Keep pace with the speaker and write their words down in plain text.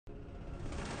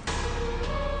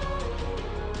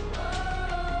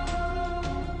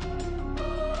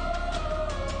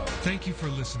Thank you for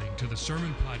listening to the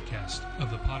sermon podcast of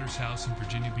the Potter's House in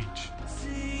Virginia Beach.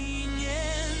 Singing,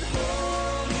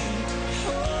 holy,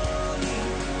 holy,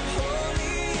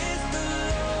 holy is the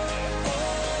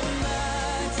Lord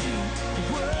Almighty.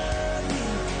 Worthy,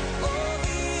 all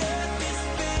the earth is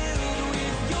filled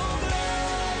with your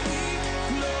glory,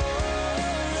 glory.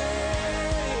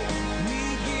 We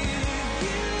give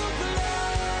you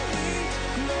glory,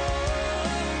 glory.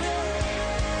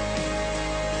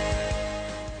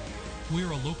 We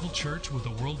are a local church with a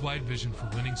worldwide vision for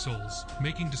winning souls,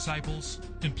 making disciples,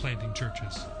 and planting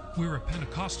churches. We're a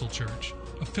Pentecostal church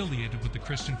affiliated with the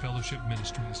Christian Fellowship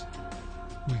Ministries.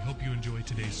 We hope you enjoy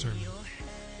today's sermon.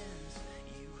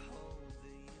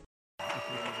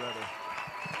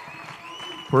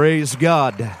 Praise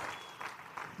God.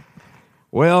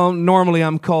 Well, normally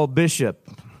I'm called Bishop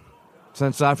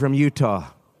since I'm from Utah.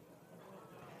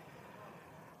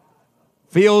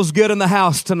 Feels good in the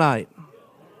house tonight.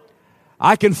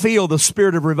 I can feel the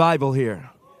spirit of revival here.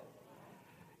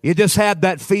 You just had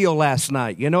that feel last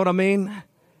night, you know what I mean?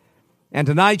 And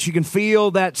tonight you can feel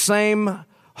that same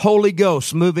Holy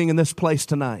Ghost moving in this place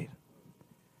tonight.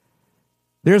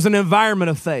 There's an environment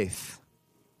of faith.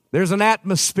 There's an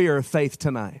atmosphere of faith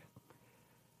tonight.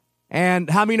 And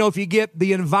how many know if you get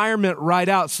the environment right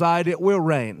outside, it will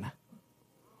rain?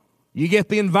 You get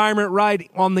the environment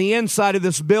right on the inside of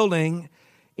this building,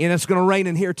 and it's going to rain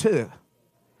in here too.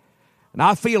 And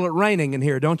I feel it raining in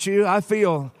here, don't you? I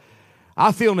feel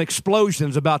an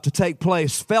explosion's about to take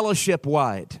place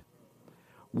fellowship-wide,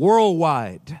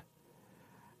 worldwide.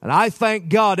 And I thank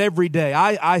God every day.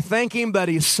 I thank Him that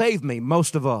He saved me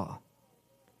most of all.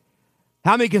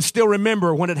 How many can still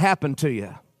remember when it happened to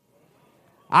you?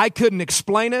 I couldn't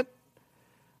explain it.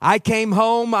 I came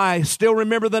home. I still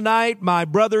remember the night. My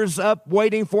brother's up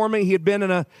waiting for me. He had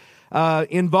been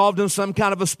involved in some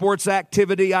kind of a sports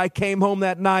activity. I came home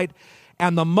that night.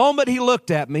 And the moment he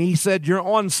looked at me, he said, "You're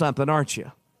on something, aren't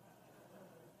you?"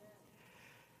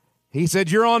 He said,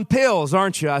 "You're on pills,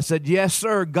 aren't you?" I said, "Yes,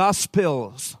 sir,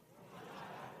 Gospels.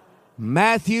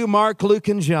 Matthew, Mark, Luke,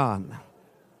 and John."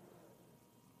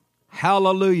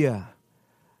 Hallelujah.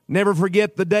 Never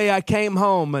forget the day I came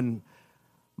home and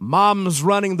Mom's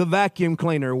running the vacuum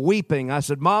cleaner, weeping. I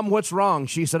said, "Mom, what's wrong?"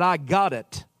 She said, "I got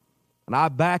it." And I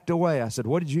backed away. I said,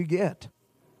 "What did you get?"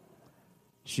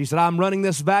 She said, "I'm running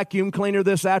this vacuum cleaner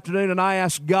this afternoon, and I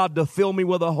asked God to fill me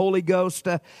with the Holy Ghost,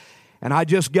 and I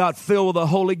just got filled with the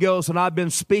Holy Ghost, and I've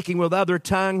been speaking with other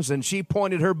tongues." And she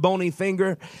pointed her bony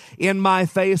finger in my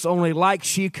face only like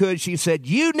she could. She said,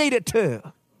 "You need it too."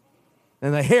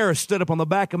 And the hair stood up on the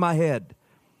back of my head.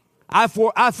 I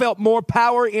felt more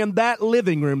power in that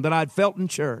living room than I'd felt in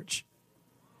church.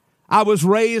 I was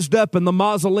raised up in the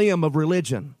mausoleum of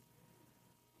religion.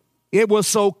 It was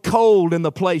so cold in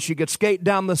the place, you could skate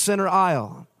down the center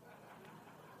aisle,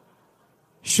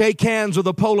 shake hands with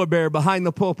a polar bear behind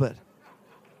the pulpit.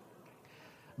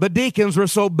 The deacons were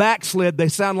so backslid, they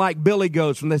sound like Billy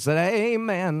Goats when they said,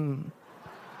 "Amen."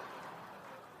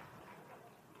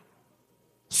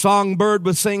 Songbird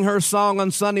would sing her song on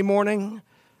Sunday morning.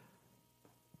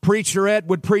 Preacherette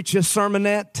would preach his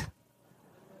sermonette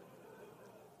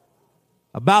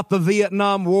about the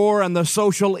Vietnam War and the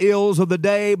social ills of the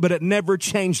day, but it never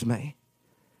changed me.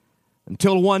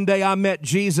 Until one day I met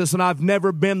Jesus, and I've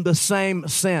never been the same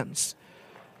since.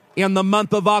 In the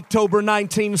month of October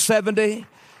 1970,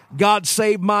 God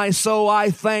saved my soul.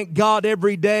 I thank God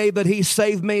every day that He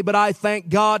saved me, but I thank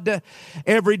God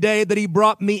every day that He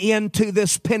brought me into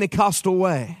this Pentecostal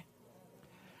way.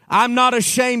 I'm not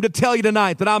ashamed to tell you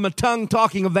tonight that I'm a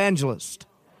tongue-talking evangelist.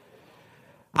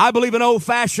 I believe in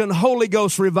old-fashioned Holy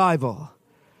Ghost revival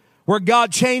where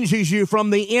God changes you from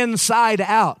the inside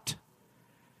out,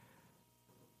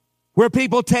 where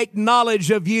people take knowledge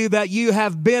of you that you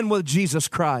have been with Jesus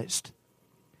Christ.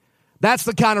 That's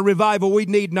the kind of revival we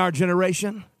need in our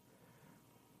generation.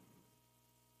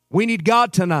 We need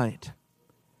God tonight.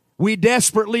 We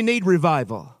desperately need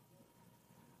revival.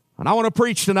 And I want to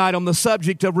preach tonight on the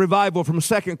subject of revival from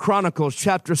 2 Chronicles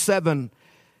chapter 7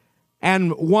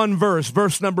 and one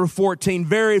verse number 14.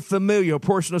 Very familiar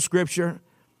portion of Scripture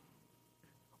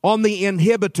on the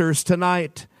inhibitors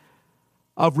tonight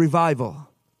of revival.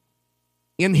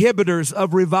 Inhibitors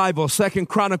of revival. 2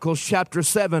 Chronicles chapter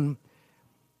 7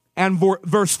 and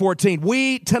verse 14.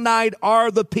 We tonight are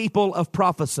the people of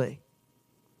prophecy.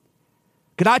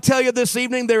 Can I tell you this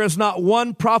evening, there is not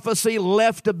one prophecy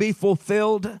left to be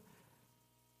fulfilled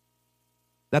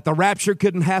that the rapture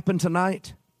couldn't happen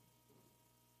tonight?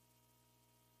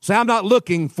 So I'm not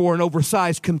looking for an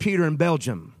oversized computer in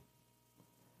Belgium.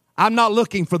 I'm not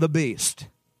looking for the beast.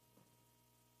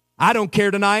 I don't care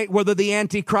tonight whether the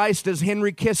Antichrist is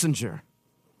Henry Kissinger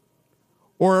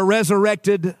or a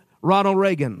resurrected Ronald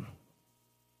Reagan,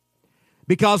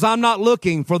 because I'm not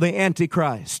looking for the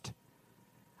Antichrist.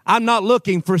 I'm not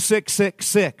looking for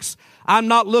 666. I'm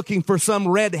not looking for some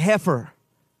red heifer.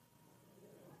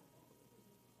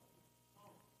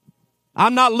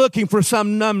 I'm not looking for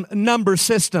some number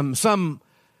system, some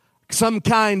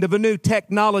kind of a new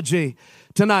technology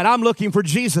tonight. I'm looking for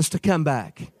Jesus to come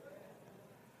back.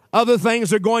 Other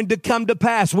things are going to come to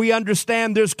pass. We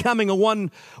understand there's coming a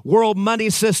one world money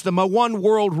system, a one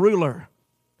world ruler.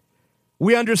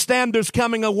 We understand there's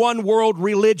coming a one world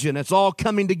religion. It's all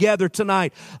coming together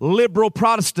tonight. Liberal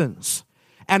Protestants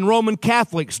and Roman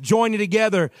Catholics joining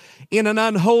together in an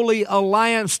unholy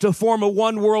alliance to form a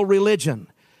one world religion.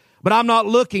 But I'm not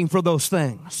looking for those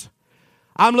things.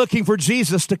 I'm looking for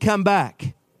Jesus to come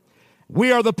back.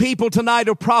 We are the people tonight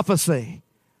of prophecy.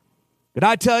 Did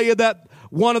I tell you that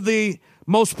one of the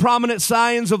most prominent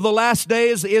signs of the last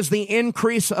days is the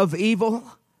increase of evil?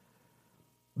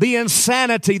 The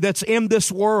insanity that's in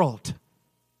this world.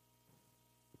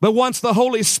 But once the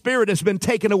Holy Spirit has been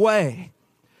taken away,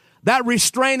 that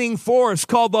restraining force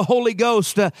called the Holy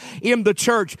Ghost in the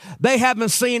church, they haven't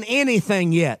seen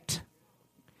anything yet.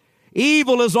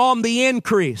 Evil is on the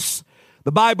increase.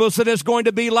 The Bible said it's going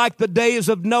to be like the days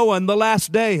of Noah in the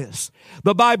last days.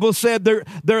 The Bible said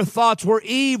their thoughts were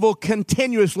evil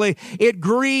continuously. It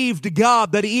grieved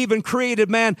God that He even created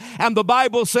man. And the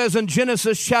Bible says in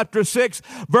Genesis chapter 6,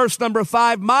 verse number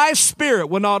 5, my spirit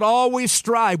will not always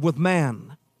strive with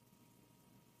man.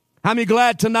 How many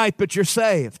glad tonight that you're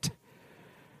saved?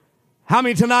 How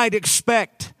many tonight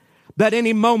expect that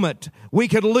any moment we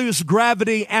could lose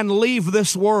gravity and leave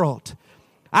this world?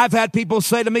 I've had people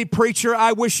say to me, preacher,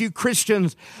 I wish you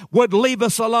Christians would leave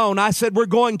us alone. I said, we're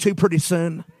going to pretty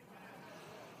soon.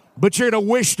 But you're going to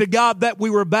wish to God that we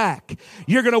were back.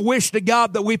 You're going to wish to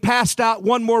God that we passed out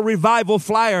one more revival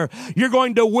flyer. You're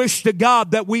going to wish to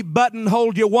God that we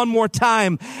buttonholed you one more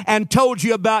time and told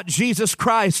you about Jesus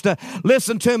Christ.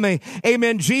 Listen to me.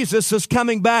 Amen. Jesus is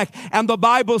coming back. And the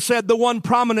Bible said the one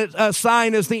prominent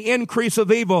sign is the increase of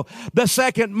evil. The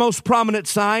second most prominent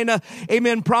sign,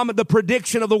 the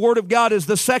prediction of the Word of God is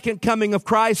the second coming of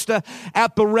Christ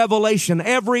at the revelation.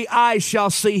 Every eye shall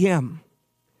see Him.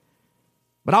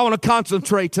 But I want to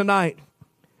concentrate tonight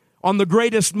on the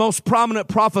greatest, most prominent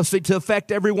prophecy to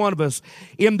affect every one of us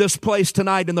in this place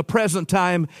tonight in the present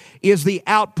time is the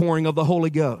outpouring of the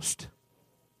Holy Ghost.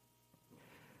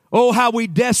 Oh, how we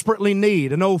desperately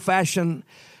need an old-fashioned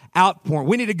outpouring.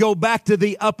 We need to go back to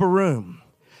the upper room.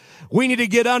 We need to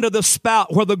get under the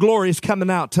spout where the glory is coming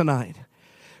out tonight.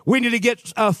 We need to get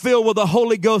filled with the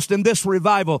Holy Ghost in this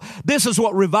revival. This is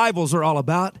what revivals are all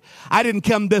about. I didn't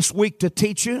come this week to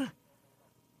teach you.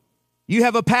 You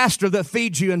have a pastor that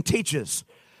feeds you and teaches.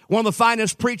 One of the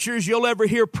finest preachers you'll ever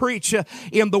hear preach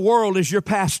in the world is your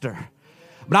pastor.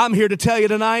 But I'm here to tell you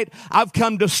tonight, I've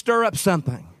come to stir up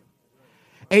something.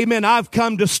 Amen. I've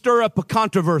come to stir up a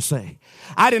controversy.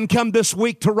 I didn't come this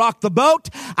week to rock the boat.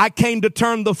 I came to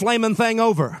turn the flaming thing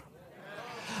over.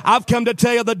 I've come to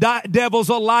tell you the devil's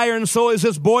a liar and so is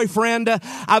his boyfriend.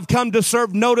 I've come to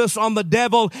serve notice on the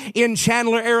devil in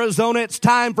Chandler, Arizona. It's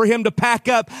time for him to back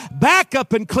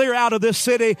up and clear out of this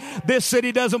city. This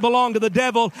city doesn't belong to the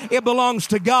devil. It belongs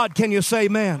to God. Can you say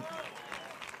amen?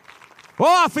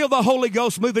 Well, I feel the Holy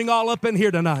Ghost moving all up in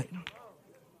here tonight.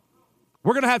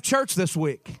 We're going to have church this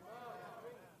week.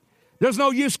 There's no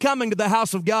use coming to the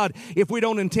house of God if we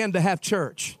don't intend to have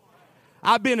church.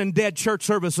 I've been in dead church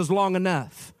services long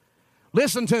enough.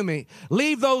 Listen to me.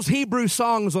 Leave those Hebrew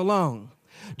songs alone.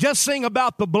 Just sing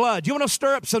about the blood. You want to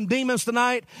stir up some demons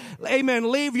tonight?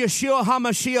 Amen. Leave Yeshua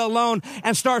HaMashiach alone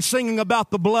and start singing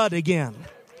about the blood again.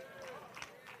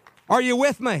 Are you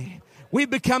with me? We've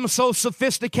become so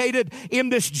sophisticated in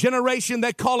this generation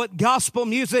that call it gospel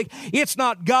music. It's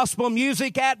not gospel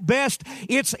music at best.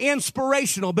 It's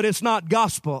inspirational, but it's not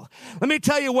gospel. Let me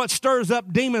tell you what stirs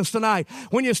up demons tonight.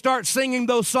 When you start singing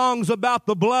those songs about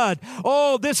the blood.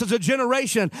 Oh, this is a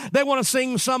generation. They want to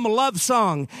sing some love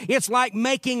song. It's like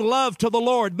making love to the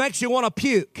Lord. Makes you want to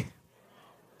puke.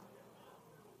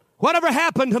 Whatever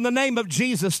happened to the name of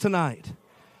Jesus tonight?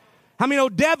 I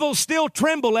mean, devils still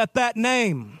tremble at that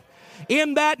name.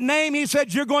 In that name, he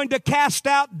said, you're going to cast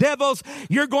out devils.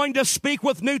 You're going to speak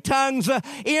with new tongues.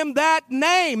 In that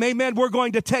name, amen, we're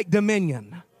going to take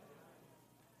dominion.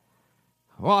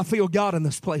 Oh, I feel God in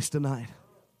this place tonight.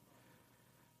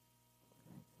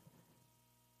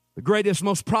 The greatest,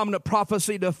 most prominent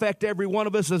prophecy to affect every one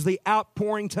of us is the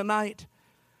outpouring tonight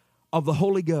of the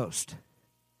Holy Ghost.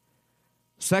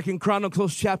 2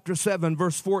 Chronicles chapter 7,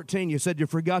 verse 14, you said you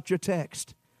forgot your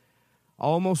text.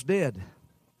 Almost did.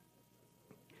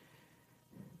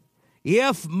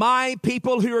 If my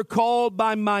people who are called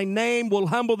by my name will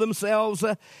humble themselves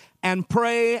and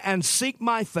pray and seek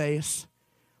my face,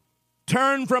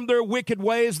 turn from their wicked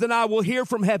ways, then I will hear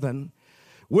from heaven,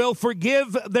 will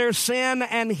forgive their sin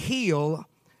and heal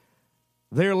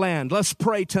their land. Let's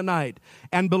pray tonight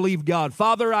and believe God.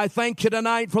 Father, I thank you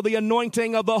tonight for the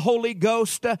anointing of the Holy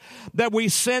Ghost that we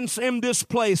sense in this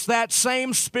place. That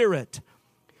same Spirit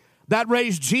that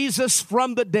raised Jesus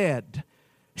from the dead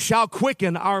shall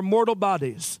quicken our mortal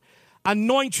bodies.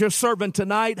 Anoint your servant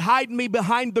tonight. Hide me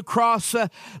behind the cross.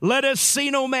 Let us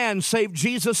see no man save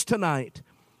Jesus tonight.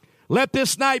 Let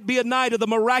this night be a night of the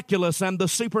miraculous and the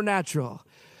supernatural.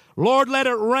 Lord, let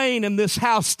it rain in this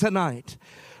house tonight.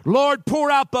 Lord,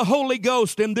 pour out the Holy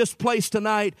Ghost in this place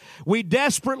tonight. We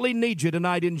desperately need you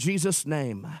tonight in Jesus'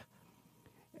 name.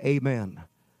 Amen.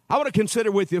 I want to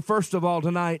consider with you, first of all,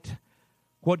 tonight,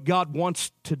 what God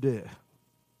wants to do.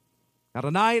 Now,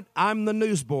 tonight, I'm the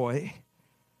newsboy,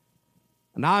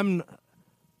 and I'm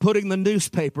putting the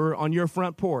newspaper on your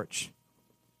front porch.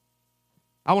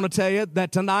 I want to tell you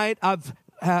that tonight I've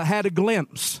had a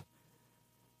glimpse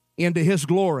into His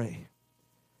glory.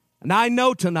 And I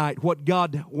know tonight what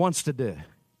God wants to do.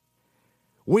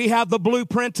 We have the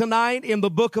blueprint tonight in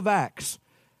the book of Acts.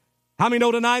 How many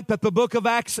know tonight that the book of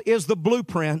Acts is the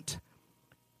blueprint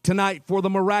tonight for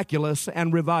the miraculous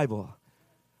and revival?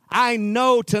 I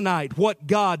know tonight what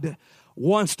God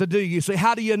wants to do. You say,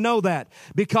 how do you know that?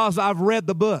 Because I've read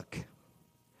the book.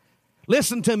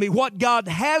 Listen to me. What God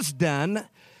has done,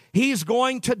 He's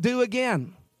going to do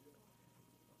again.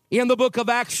 In the book of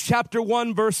Acts chapter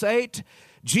 1 verse 8,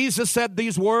 Jesus said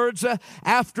these words,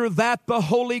 after that the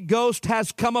Holy Ghost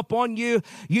has come upon you,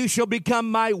 you shall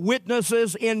become my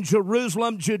witnesses in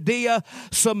Jerusalem, Judea,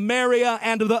 Samaria,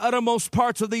 and to the uttermost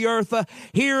parts of the earth.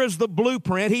 Here is the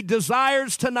blueprint. He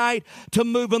desires tonight to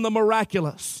move in the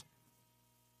miraculous.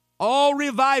 All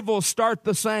revivals start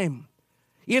the same.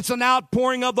 It's an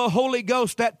outpouring of the Holy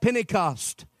Ghost at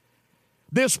Pentecost.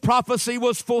 This prophecy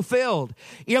was fulfilled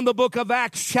in the book of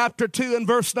Acts chapter 2 and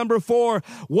verse number 4,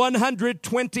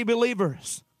 120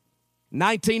 believers.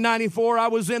 1994, I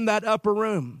was in that upper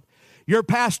room. Your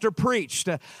pastor preached.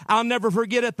 I'll never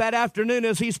forget it that afternoon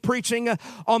as he's preaching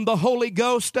on the Holy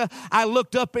Ghost. I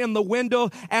looked up in the window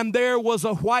and there was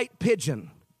a white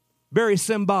pigeon. Very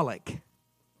symbolic.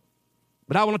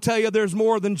 But I want to tell you there's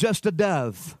more than just a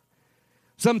dove.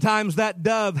 Sometimes that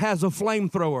dove has a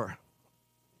flamethrower.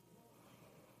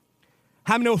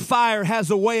 How many know fire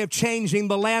has a way of changing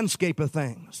the landscape of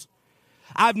things?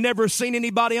 I've never seen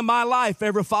anybody in my life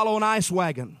ever follow an ice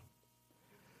wagon,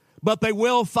 but they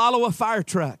will follow a fire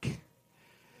truck.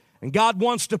 And God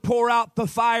wants to pour out the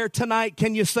fire tonight.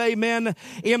 Can you say amen?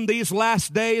 In these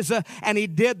last days. And He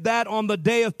did that on the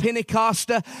day of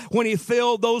Pentecost when He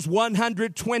filled those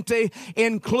 120,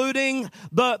 including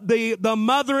the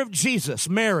mother of Jesus,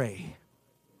 Mary.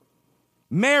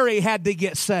 Mary had to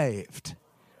get saved.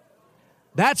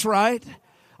 That's right.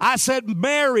 I said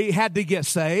Mary had to get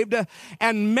saved,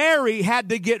 and Mary had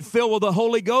to get filled with the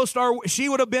Holy Ghost, or she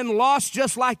would have been lost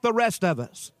just like the rest of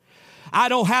us. I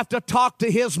don't have to talk to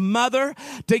his mother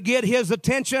to get his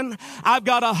attention. I've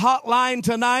got a hotline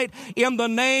tonight in the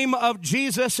name of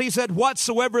Jesus. He said,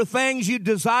 whatsoever things you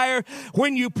desire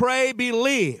when you pray,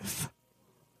 believe.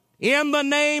 In the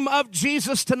name of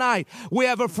Jesus tonight, we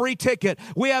have a free ticket.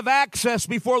 We have access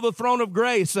before the throne of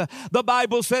grace. The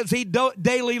Bible says He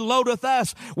daily loadeth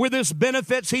us with His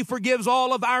benefits. He forgives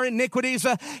all of our iniquities,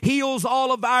 heals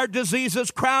all of our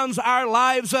diseases, crowns our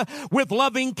lives with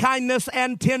loving kindness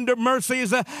and tender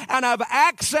mercies, and have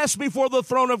access before the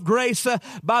throne of grace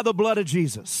by the blood of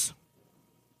Jesus.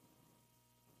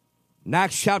 In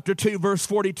Acts chapter 2, verse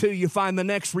 42, you find the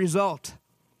next result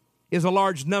is a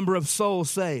large number of souls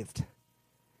saved,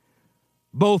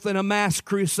 both in a mass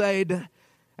crusade,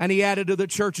 and He added to the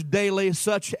church daily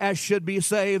such as should be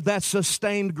saved. That's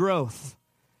sustained growth.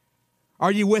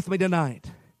 Are you with me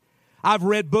tonight? I've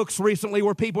read books recently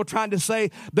where people are trying to say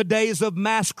the days of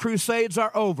mass crusades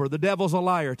are over. The devil's a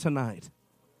liar tonight.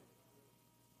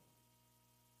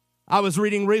 I was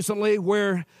reading recently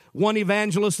where one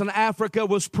evangelist in Africa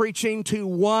was preaching to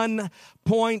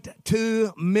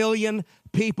 1.2 million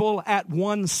people at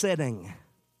one sitting.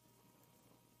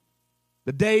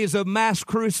 The days of mass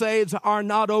crusades are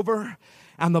not over,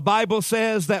 And the Bible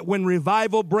says that when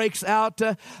revival breaks out,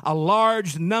 a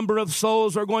large number of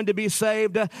souls are going to be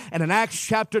saved. And in Acts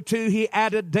chapter 2, he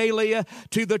added daily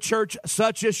to the church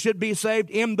such as should be saved.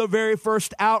 In the very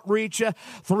first outreach,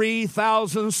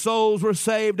 3,000 souls were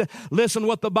saved. Listen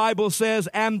what the Bible says.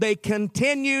 And they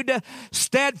continued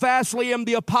steadfastly in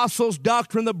the apostles'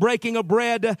 doctrine, the breaking of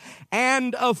bread,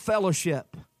 and of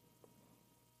fellowship.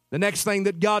 The next thing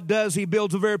that God does, he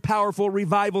builds a very powerful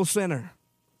revival center.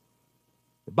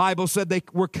 The Bible said they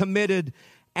were committed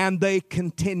and they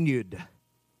continued.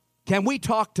 Can we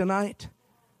talk tonight?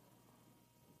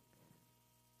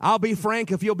 I'll be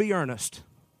frank if you'll be earnest.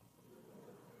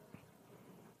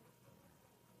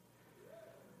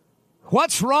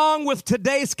 What's wrong with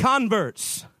today's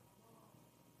converts?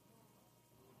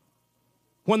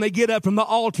 When they get up from the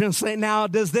altar and say, now,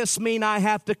 does this mean I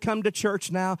have to come to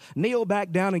church now? Kneel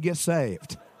back down and get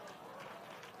saved.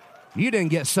 You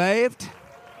didn't get saved.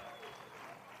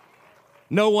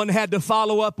 No one had to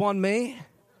follow up on me.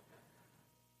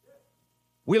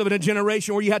 We live in a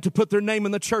generation where you had to put their name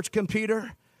in the church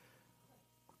computer,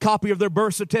 copy of their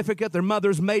birth certificate, their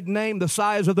mother's maiden name, the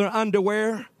size of their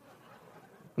underwear,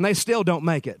 and they still don't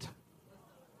make it.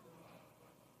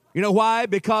 You know why?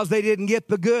 Because they didn't get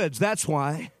the goods. That's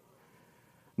why.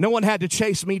 No one had to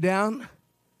chase me down.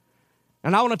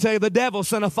 And I want to tell you, the devil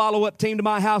sent a follow-up team to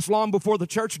my house long before the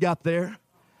church got there.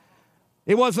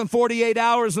 It wasn't 48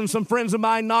 hours and some friends of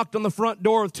mine knocked on the front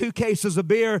door with 2 cases of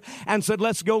beer and said,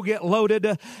 let's go get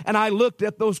loaded. And I looked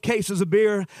at those cases of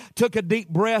beer, took a deep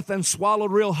breath and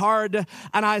swallowed real hard.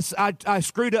 And I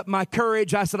screwed up my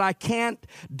courage. I said, I can't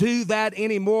do that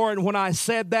anymore. And when I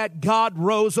said that, God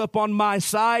rose up on my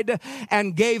side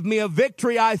and gave me a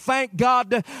victory. I thank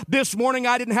God this morning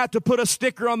I didn't have to put a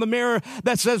sticker on the mirror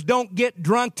that says, don't get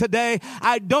drunk today.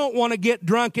 I don't want to get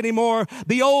drunk anymore.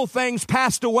 The old things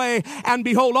passed away. And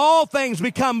behold, all things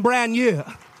become brand new.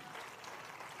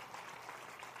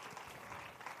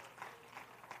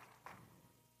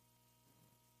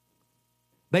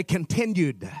 They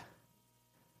continued.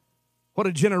 What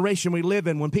a generation we live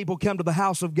in when people come to the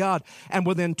house of God and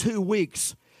within 2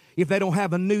 weeks, if they don't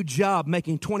have a new job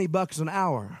making $20 an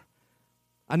hour,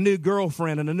 a new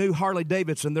girlfriend and a new Harley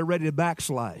Davidson, they're ready to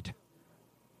backslide.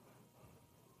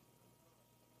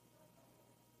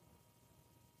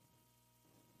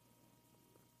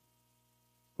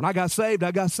 When I got saved,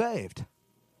 I got saved.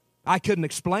 I couldn't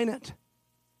explain it.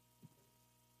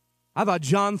 I thought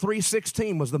John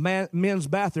 3:16 was the men's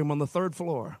bathroom on the 3rd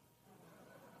floor.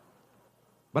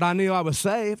 But I knew I was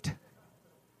saved.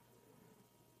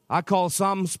 I called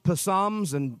Psalms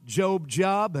Psalms and Job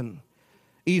Job and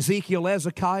Ezekiel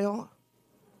Ezekiel,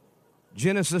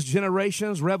 Genesis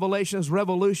generations, Revelations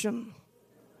revolution.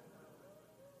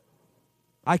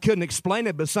 I couldn't explain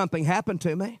it, but something happened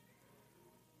to me.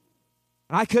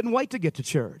 I couldn't wait to get to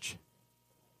church.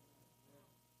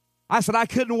 I said, I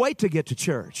couldn't wait to get to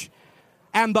church.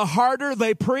 And the harder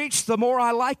they preached, the more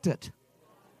I liked it.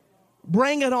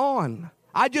 Bring it on.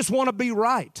 I just want to be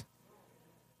right.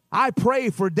 I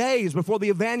prayed for days before the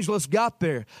evangelist got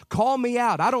there. Call me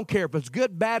out. I don't care if it's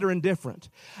good, bad, or indifferent.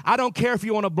 I don't care if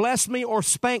you want to bless me or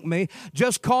spank me.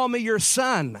 Just call me your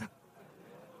son.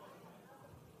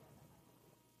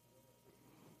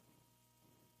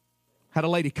 Had a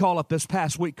lady call up this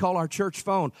past week, call our church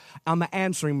phone on the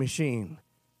answering machine.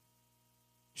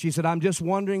 She said, I'm just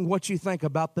wondering what you think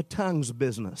about the tongues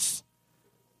business.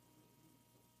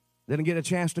 Didn't get a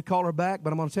chance to call her back,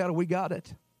 but I'm going to tell her we got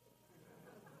it.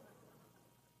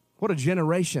 What a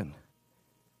generation.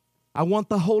 I want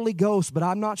the Holy Ghost, but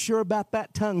I'm not sure about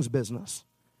that tongues business.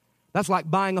 That's like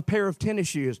buying a pair of tennis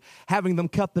shoes, having them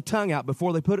cut the tongue out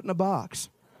before they put it in a box.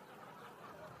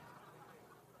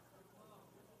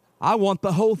 I want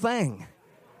the whole thing.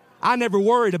 I never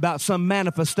worried about some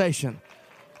manifestation.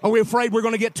 Are we afraid we're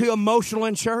going to get too emotional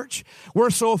in church?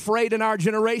 We're so afraid in our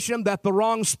generation that the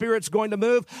wrong spirit's going to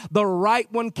move. The right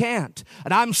one can't.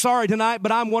 And I'm sorry tonight,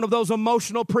 but I'm one of those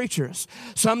emotional preachers.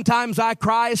 Sometimes I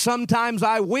cry. Sometimes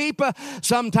I weep.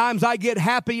 Sometimes I get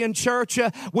happy in church.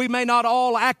 We may not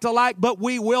all act alike, but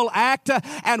we will act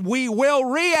and we will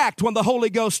react when the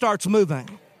Holy Ghost starts moving.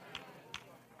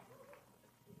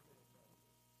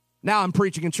 Now I'm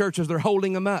preaching in churches, they're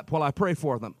holding them up while I pray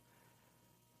for them.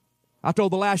 I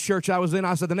told the last church I was in,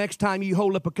 I said, the next time you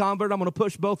hold up a convert, I'm going to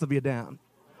push both of you down.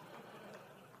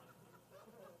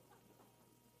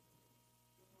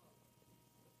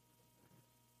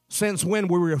 Since when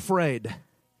were we afraid?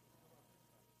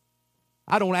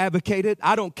 I don't advocate it.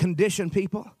 I don't condition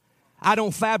people. I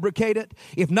don't fabricate it.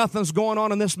 If nothing's going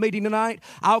on in this meeting tonight,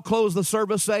 I'll close the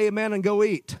service, say amen, and go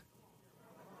eat.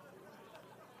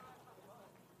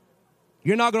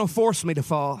 You're not going to force me to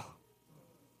fall.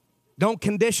 Don't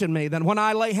condition me. Then when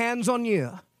I lay hands on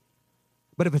you,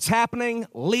 but if it's happening,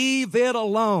 leave it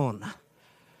alone.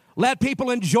 Let people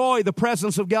enjoy the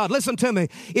presence of God. Listen to me.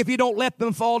 If you don't let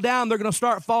them fall down, they're going to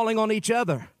start falling on each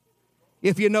other,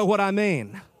 if you know what I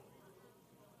mean.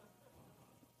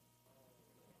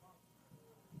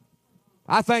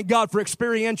 I thank God for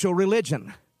experiential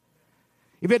religion.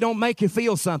 If it don't make you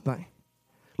feel something.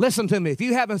 Listen to me. If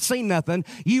you haven't seen nothing,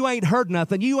 you ain't heard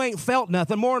nothing, you ain't felt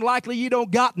nothing, more than likely you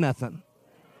don't got nothing.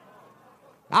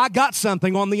 I got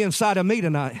something on the inside of me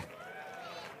tonight.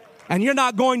 And you're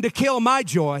not going to kill my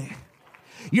joy.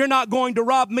 You're not going to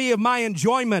rob me of my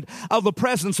enjoyment of the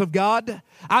presence of God.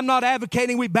 I'm not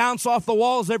advocating we bounce off the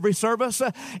walls every service.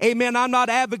 Amen. I'm not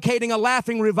advocating a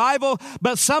laughing revival,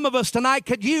 but some of us tonight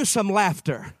could use some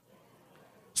laughter.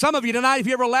 Some of you tonight, if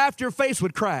you ever laughed, your face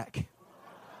would crack.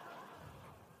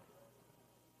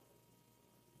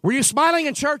 Were you smiling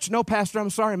in church? No, Pastor, I'm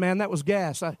sorry, man. That was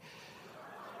gas. I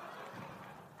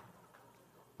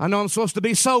know I'm supposed to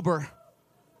be sober.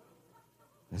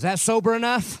 Is that sober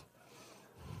enough?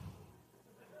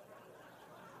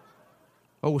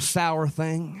 Oh, sour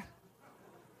thing.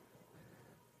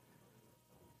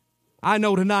 I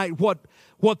know tonight what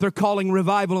they're calling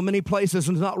revival in many places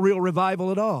is not real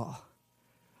revival at all.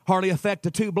 Hardly affect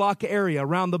a 2-block area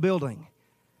around the building.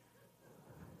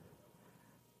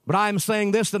 But I'm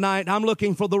saying this tonight, I'm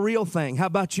looking for the real thing. How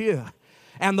about you?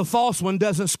 And the false one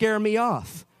doesn't scare me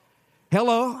off.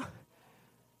 Hello?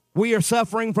 We are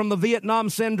suffering from the Vietnam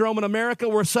syndrome in America.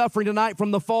 We're suffering tonight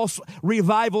from the false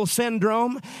revival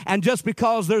syndrome. And just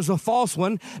because there's a false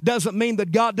one doesn't mean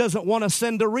that God doesn't want to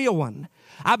send a real one.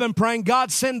 I've been praying,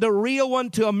 God, send a real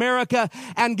one to America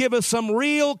and give us some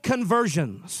real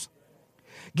conversions.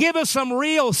 Give us some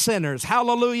real sinners.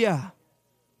 Hallelujah.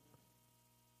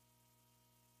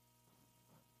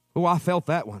 Oh, I felt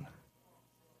that one.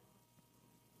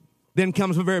 Then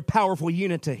comes a very powerful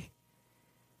unity.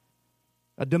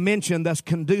 A dimension that's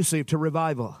conducive to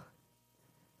revival.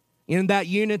 In that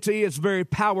unity, it's very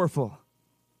powerful.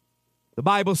 The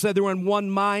Bible said they were in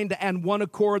one mind and one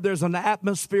accord. There's an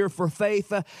atmosphere for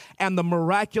faith and the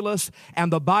miraculous.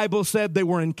 And the Bible said they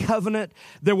were in covenant.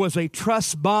 There was a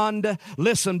trust bond.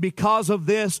 Listen, because of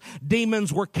this,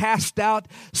 demons were cast out.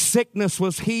 Sickness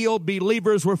was healed.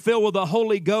 Believers were filled with the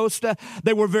Holy Ghost.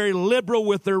 They were very liberal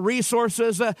with their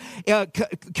resources.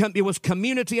 It was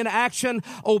community in action,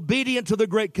 obedient to the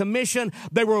Great Commission.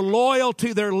 They were loyal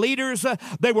to their leaders.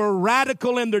 They were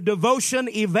radical in their devotion,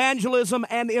 evangelism,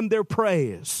 and in their praise.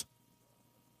 Now,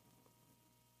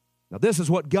 this is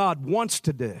what God wants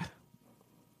to do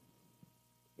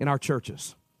in our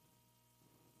churches.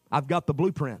 I've got the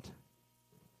blueprint.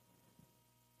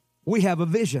 We have a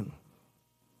vision.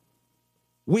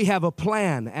 We have a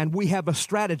plan, and we have a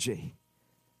strategy.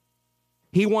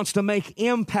 He wants to make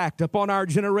impact upon our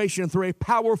generation through a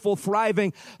powerful,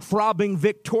 thriving, throbbing,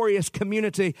 victorious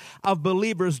community of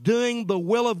believers doing the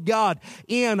will of God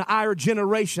in our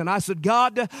generation. I said,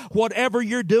 God, whatever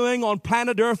you're doing on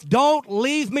planet Earth, don't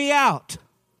leave me out.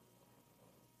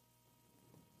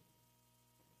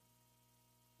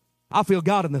 I feel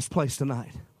God in this place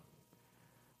tonight.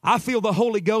 I feel the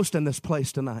Holy Ghost in this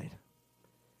place tonight.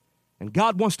 And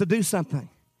God wants to do something.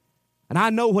 And I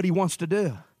know what He wants to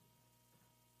do.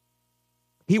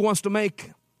 He wants to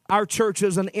make our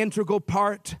churches an integral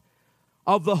part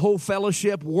of the whole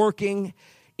fellowship, working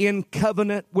in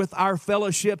covenant with our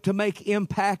fellowship to make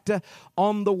impact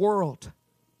on the world.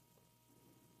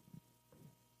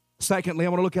 Secondly, I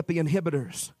want to look at the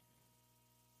inhibitors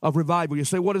of revival. You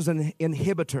say, what is an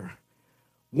inhibitor?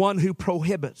 One who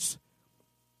prohibits,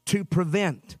 to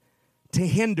prevent, to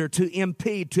hinder, to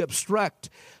impede, to obstruct,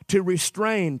 to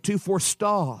restrain, to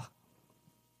forestall.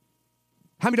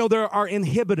 How many know there are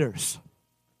inhibitors?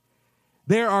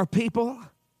 There are people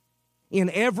in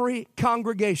every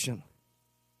congregation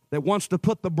that wants to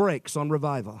put the brakes on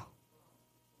revival.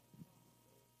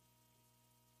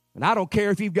 And I don't care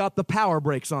if you've got the power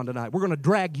brakes on tonight. We're going to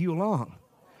drag you along.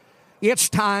 It's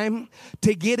time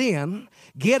to get in,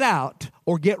 get out,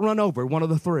 or get run over, one of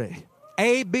the three.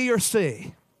 A, B, or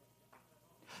C.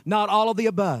 Not all of the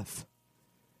above.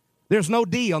 There's no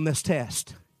D on this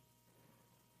test.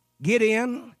 Get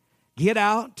in, get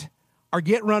out, or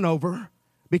get run over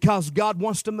because God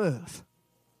wants to move.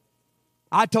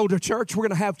 I told the church, we're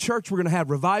going to have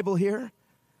revival here.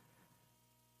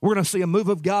 We're going to see a move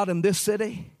of God in this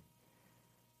city.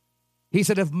 He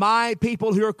said, if my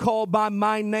people who are called by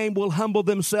my name will humble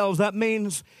themselves, that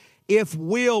means if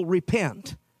we'll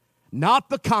repent, not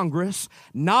the Congress,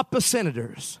 not the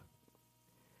senators,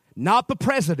 not the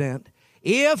president,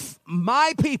 if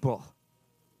my people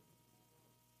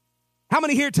How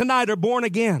many here tonight are born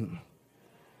again?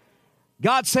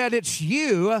 God said, it's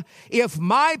you if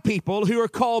my people who are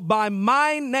called by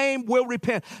my name will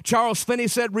repent. Charles Finney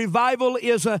said, revival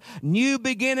is a new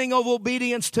beginning of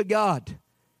obedience to God.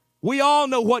 We all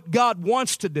know what God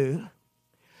wants to do,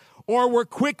 or we're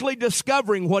quickly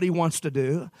discovering what he wants to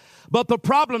do. But the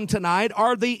problem tonight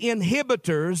are the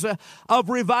inhibitors of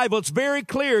revival. It's very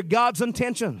clear God's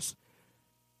intentions.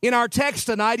 In our text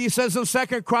tonight, he says in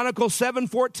 2 Chronicles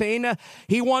 7:14,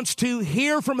 he wants to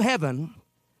hear from heaven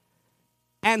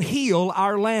and heal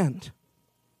our land.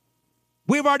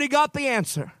 We've already got the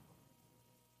answer.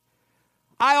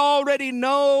 I already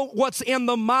know what's in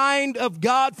the mind of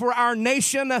God for our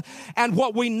nation, and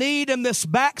what we need in this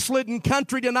backslidden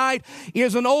country tonight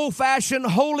is an old-fashioned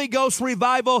Holy Ghost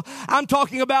revival. I'm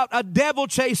talking about a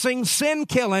devil-chasing,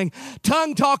 sin-killing,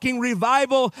 tongue-talking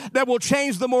revival that will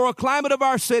change the moral climate of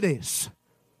our cities.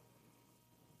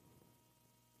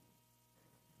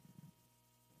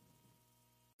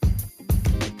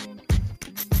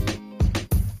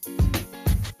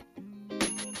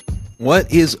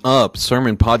 What is up,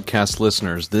 Sermon Podcast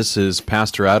listeners? This is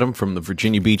Pastor Adam from the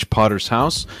Virginia Beach Potter's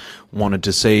House. Wanted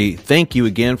to say thank you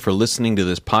again for listening to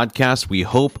this podcast. We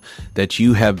hope that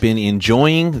you have been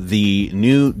enjoying the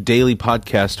new daily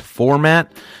podcast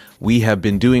format. We have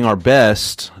been doing our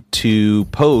best to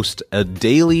post a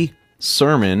daily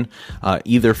sermon,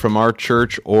 either from our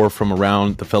church or from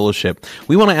around the fellowship.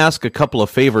 We want to ask a couple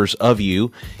of favors of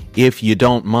you, if you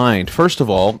don't mind. First of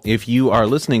all, if you are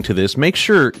listening to this, make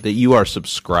sure that you are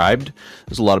subscribed.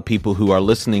 There's a lot of people who are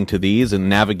listening to these and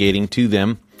navigating to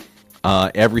them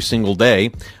every single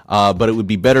day, but it would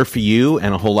be better for you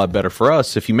and a whole lot better for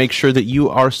us if you make sure that you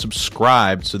are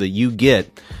subscribed so that you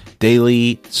get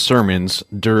daily sermons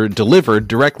delivered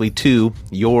directly to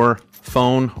your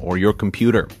phone or your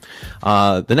computer.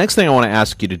 The next thing I want to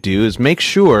ask you to do is make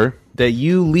sure that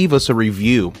you leave us a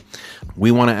review.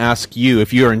 We want to ask you,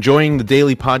 if you are enjoying the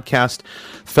daily podcast,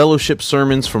 fellowship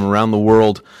sermons from around the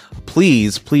world,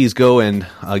 please go and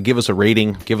give us a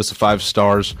rating, give us a 5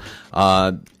 stars.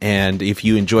 And if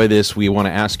you enjoy this, we want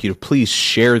to ask you to please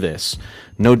share this.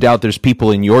 No doubt there's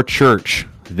people in your church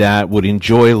that would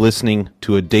enjoy listening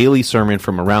to a daily sermon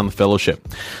from around the fellowship.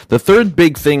 The third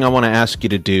big thing I want to ask you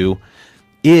to do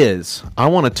is I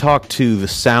want to talk to the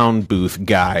sound booth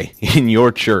guy in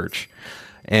your church.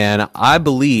 And I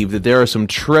believe that there are some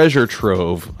treasure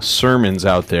trove sermons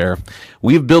out there.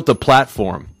 We've built a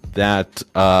platform that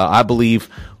I believe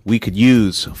we could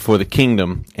use for the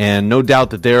kingdom. And no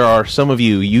doubt that there are some of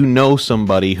you know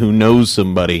somebody who knows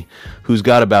somebody who's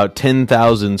got about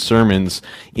 10,000 sermons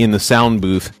in the sound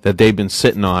booth that they've been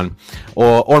sitting on.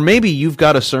 Or maybe you've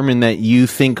got a sermon that you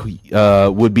think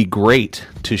would be great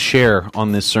to share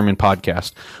on this sermon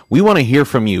podcast. We want to hear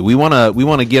from you. We want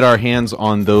to get our hands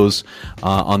on those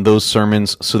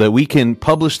sermons so that we can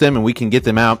publish them and we can get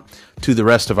them out to the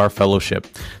rest of our fellowship.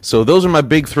 So those are my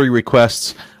big 3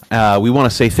 requests. We want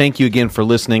to say thank you again for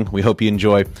listening. We hope you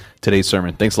enjoy today's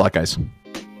sermon. Thanks a lot, guys.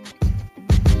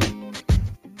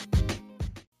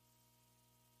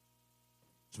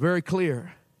 It's very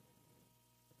clear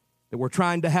that we're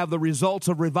trying to have the results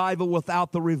of revival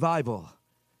without the revival.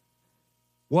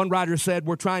 One writer said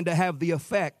we're trying to have the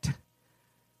effect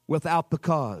without the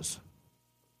cause.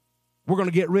 We're going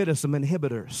to get rid of some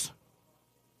inhibitors.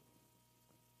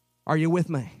 Are you with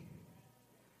me?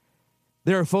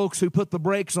 There are folks who put the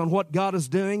brakes on what God is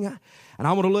doing, and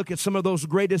I want to look at some of those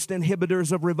greatest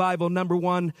inhibitors of revival. Number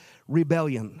 1,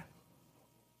 rebellion.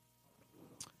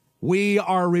 We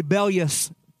are a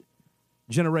rebellious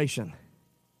generation.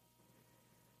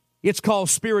 It's called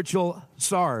spiritual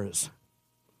SARS,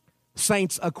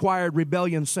 Saints-Acquired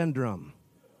Rebellion Syndrome.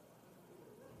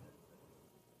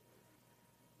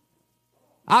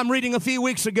 I'm reading a few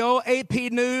weeks ago, AP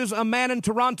News, a man in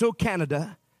Toronto,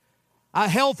 Canada, a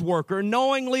health worker,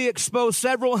 knowingly exposed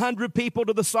several hundred people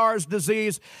to the SARS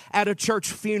disease at a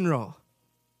church funeral.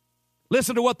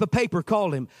 Listen to what the paper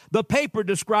called him. The paper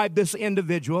described this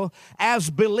individual as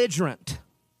belligerent.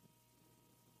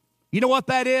 You know what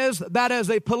that is? That is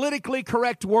a politically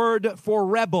correct word for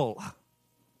rebel.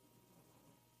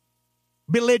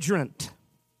 Belligerent.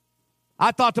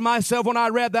 I thought to myself when I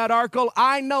read that article,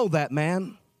 I know that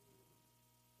man.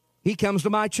 He comes to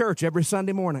my church every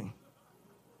Sunday morning.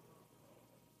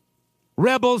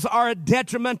 Rebels are a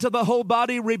detriment to the whole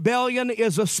body. Rebellion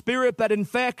is a spirit that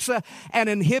infects and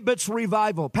inhibits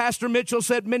revival. Pastor Mitchell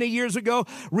said many years ago,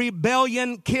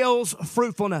 rebellion kills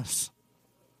fruitfulness.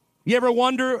 You ever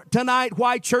wonder tonight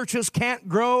why churches can't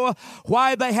grow,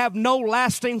 why they have no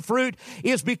lasting fruit?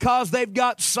 Is because they've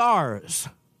got SARS.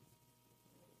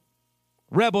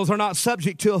 Rebels are not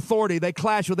subject to authority. They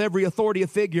clash with every authority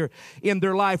figure in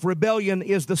their life. Rebellion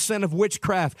is the sin of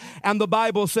witchcraft. And the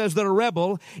Bible says that a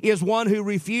rebel is one who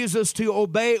refuses to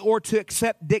obey or to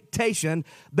accept dictation.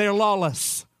 They're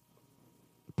lawless.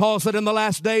 Paul said in the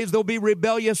last days they'll be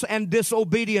rebellious and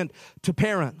disobedient to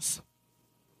parents.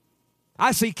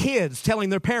 I see kids telling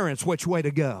their parents which way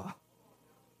to go.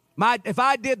 If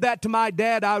I did that to my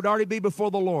dad, I would already be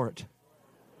before the Lord.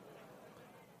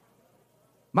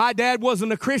 My dad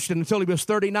wasn't a Christian until he was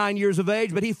 39 years of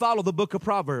age, but he followed the book of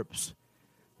Proverbs.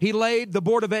 He laid the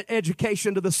board of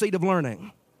education to the seat of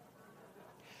learning.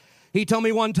 He told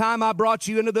me one time, I brought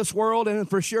you into this world, and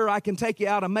for sure I can take you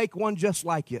out and make one just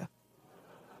like you.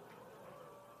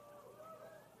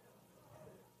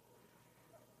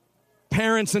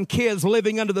 Parents and kids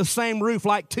living under the same roof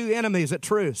like two enemies at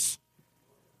truce.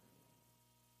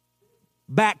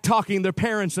 Back-talking their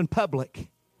parents in public.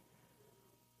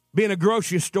 Be in a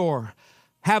grocery store,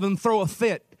 have them throw a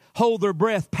fit, hold their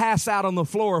breath, pass out on the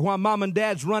floor while mom and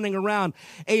dad's running around.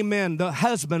 Amen. The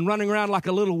husband running around like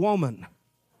a little woman.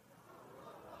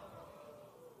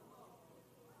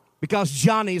 Because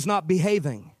Johnny's not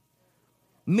behaving.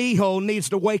 Mijo needs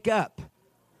to wake up.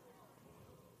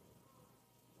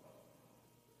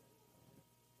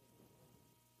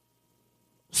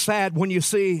 Sad when you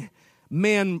see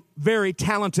men very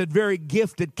talented, very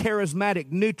gifted,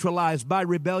 charismatic, neutralized by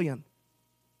rebellion.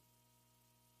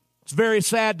 It's very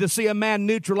sad to see a man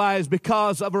neutralized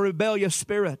because of a rebellious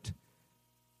spirit.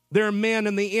 There are men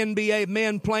in the NBA,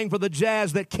 men playing for the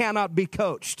Jazz that cannot be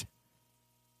coached.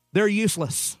 They're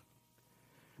useless.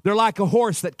 They're like a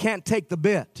horse that can't take the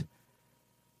bit.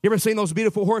 You ever seen those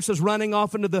beautiful horses running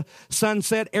off into the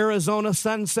sunset, Arizona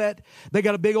sunset? They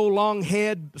got a big old long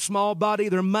head, small body.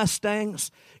 They're Mustangs.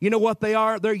 You know what they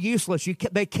are? They're useless.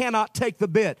 They cannot take the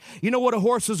bit. You know what a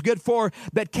horse is good for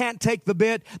that can't take the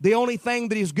bit? The only thing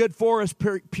that he's good for is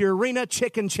Purina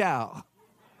chicken chow.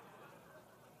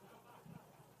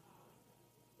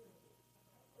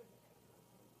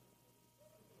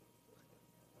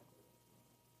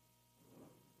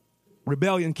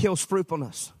 Rebellion kills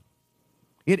fruitfulness.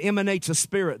 It emanates a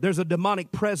spirit. There's a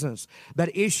demonic presence that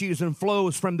issues and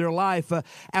flows from their life.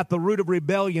 At the root of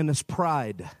rebellion is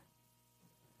pride.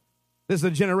 This is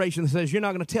a generation that says, you're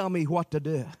not going to tell me what to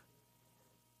do.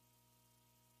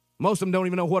 Most of them don't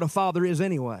even know what a father is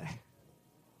anyway.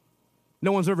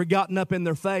 No one's ever gotten up in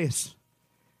their face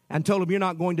and told them, you're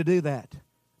not going to do that.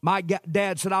 My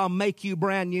dad said, I'll make you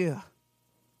brand new.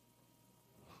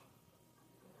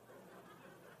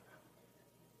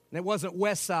 And it wasn't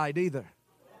West Side either.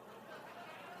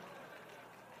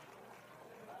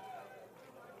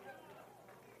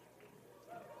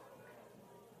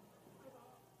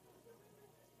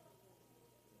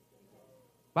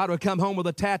 If I would have come home with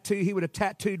a tattoo, he would have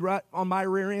tattooed right on my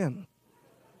rear end.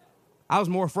 I was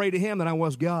more afraid of him than I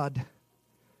was God.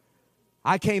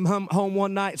 I came home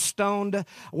one night stoned,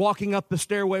 walking up the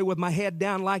stairway with my head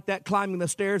down like that, climbing the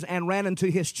stairs, and ran into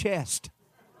his chest.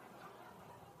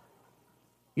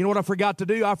 You know what I forgot to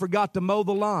do? I forgot to mow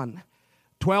the lawn.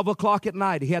 12 o'clock at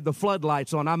night, he had the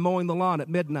floodlights on. I'm mowing the lawn at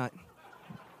midnight.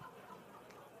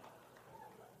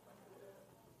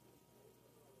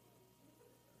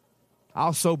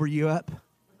 I'll sober you up.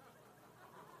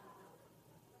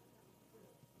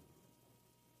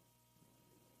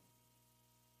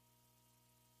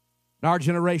 In our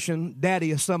generation,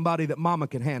 daddy is somebody that mama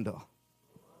can handle.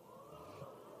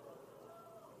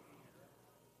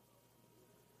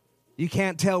 You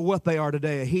can't tell what they are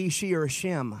today, a he, she, or a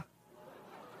shim.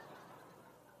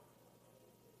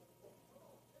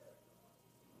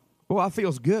 Boy, I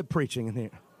feels good preaching in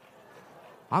here.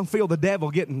 I can feel the devil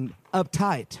getting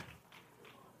uptight.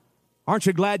 Aren't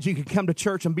you glad you could come to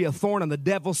church and be a thorn on the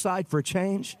devil's side for a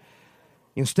change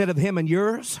instead of him and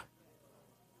yours?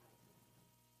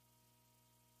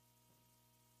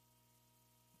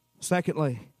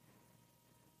 Secondly,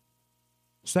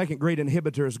 second great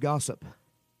inhibitor is gossip.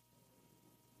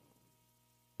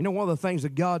 You know, one of the things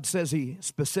that God says he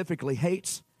specifically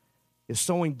hates is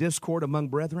sowing discord among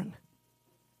brethren.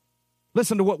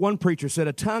 Listen to what one preacher said,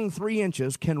 a tongue 3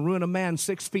 inches can ruin a man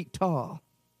 6 feet tall.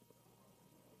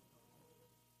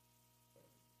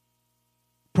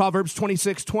 Proverbs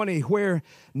 26:20, where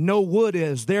no wood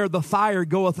is, there the fire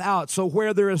goeth out. So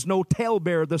where there is no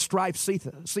talebearer, the strife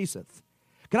ceaseth.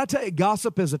 Can I tell you,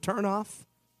 gossip is a turnoff?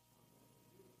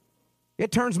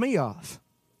 It turns me off.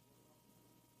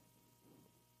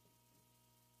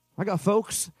 I got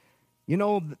folks, you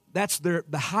know, that's the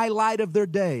highlight of their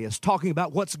day is talking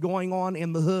about what's going on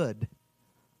in the hood.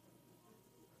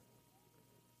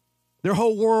 Their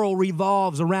whole world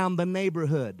revolves around the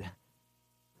neighborhood,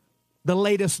 the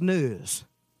latest news.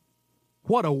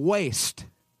 What a waste.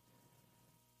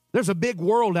 There's a big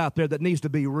world out there that needs to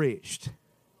be reached.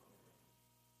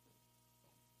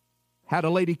 Had a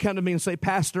lady come to me and say,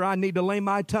 Pastor, I need to lay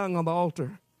my tongue on the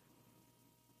altar.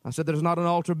 I said, there's not an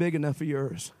altar big enough for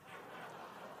yours.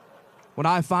 When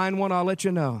I find one, I'll let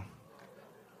you know.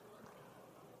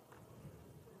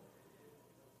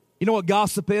 You know what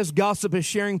gossip is? Gossip is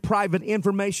sharing private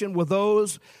information with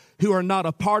those who are not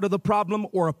a part of the problem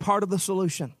or a part of the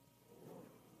solution.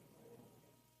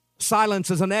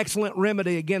 Silence is an excellent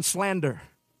remedy against slander.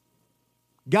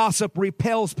 Gossip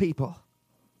repels people.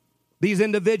 These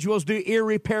individuals do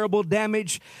irreparable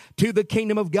damage to the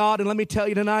kingdom of God. And let me tell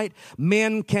you tonight,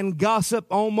 men can gossip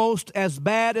almost as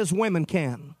bad as women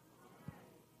can.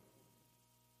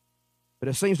 But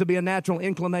it seems to be a natural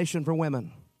inclination for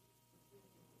women.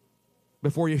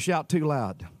 Before you shout too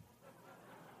loud.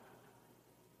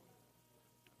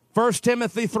 1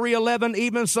 Timothy 3:11,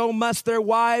 even so must their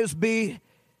wives be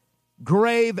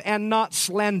grave and not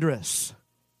slanderous.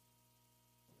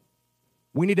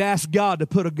 We need to ask God to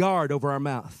put a guard over our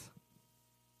mouth.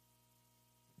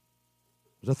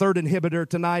 There's a third inhibitor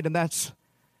tonight, and that's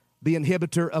the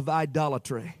inhibitor of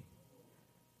idolatry.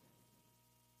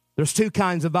 There's two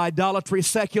kinds of idolatry,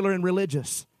 secular and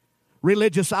religious.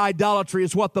 Religious idolatry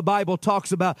is what the Bible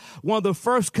talks about. One of the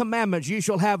first commandments, you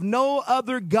shall have no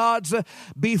other gods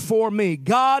before me.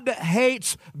 God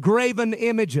hates graven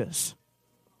images.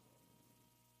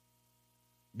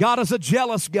 God is a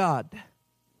jealous God.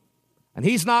 And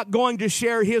He's not going to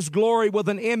share His glory with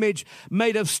an image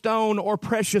made of stone or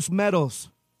precious metals.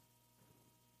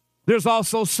 There's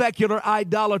also secular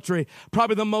idolatry.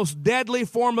 Probably the most deadly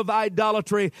form of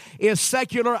idolatry is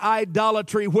secular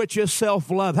idolatry, which is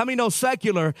self-love. How many know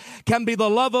secular can be the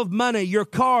love of money, your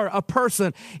car, a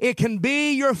person? It can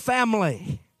be your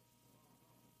family.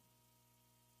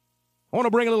 I want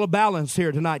to bring a little balance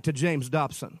here tonight to James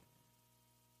Dobson.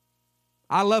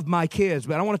 I love my kids,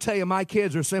 but I want to tell you my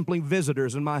kids are simply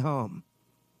visitors in my home.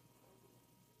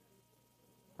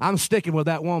 I'm sticking with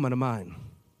that woman of mine.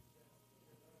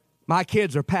 My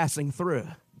kids are passing through.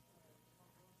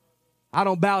 I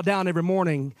don't bow down every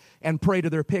morning and pray to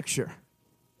their picture.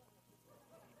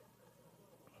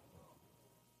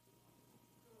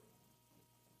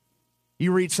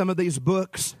 You read some of these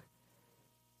books,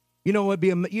 you know,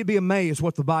 you'd be amazed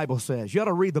what the Bible says. You ought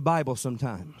to read the Bible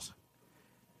sometimes.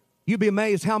 You'd be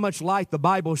amazed how much light the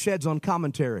Bible sheds on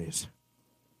commentaries.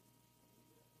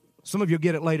 Some of you will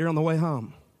get it later on the way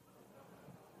home.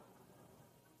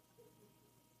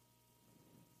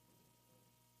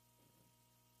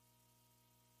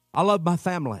 I love my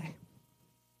family.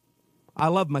 I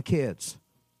love my kids.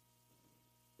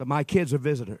 But my kids are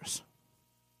visitors.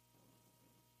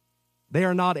 They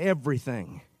are not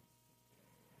everything.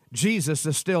 Jesus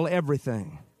is still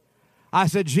everything. I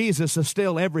said Jesus is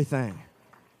still everything.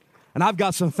 And I've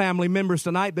got some family members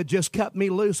tonight that just cut me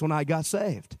loose when I got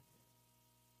saved.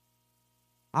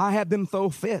 I had them throw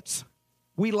fits.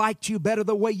 We liked you better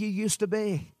the way you used to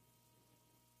be.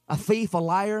 A thief, a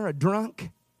liar, a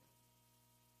drunk.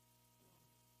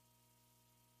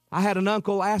 I had an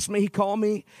uncle ask me, he called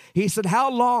me, he said, how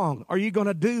long are you going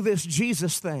to do this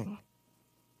Jesus thing?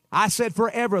 I said,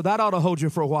 forever. That ought to hold you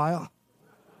for a while.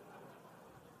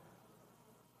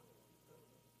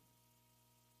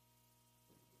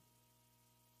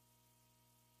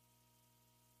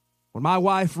 When my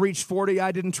wife reached 40,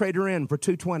 I didn't trade her in for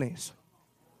two 20s.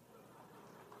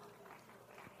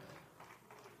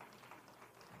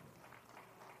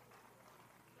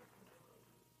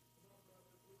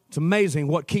 It's amazing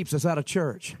what keeps us out of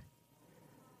church.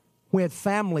 We had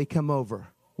family come over.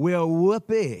 Well,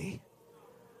 whoopee.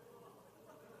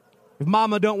 If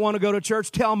mama don't want to go to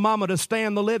church, tell mama to stay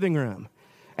in the living room.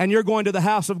 And you're going to the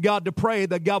house of God to pray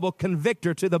that God will convict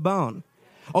her to the bone.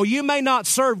 Oh, you may not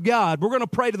serve God. We're going to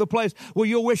pray to the place where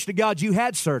you'll wish to God you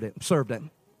had served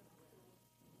Him.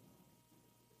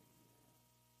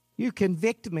 You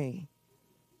convict me.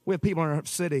 We have people in our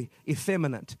city,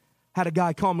 effeminate. Had a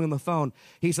guy call me on the phone.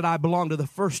 He said, I belong to the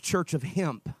First Church of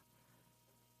Hemp,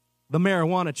 the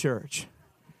marijuana church.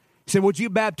 He said, would you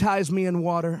baptize me in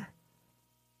water?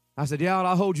 I said, yeah,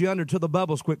 I'll hold you under till the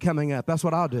bubbles quit coming up. That's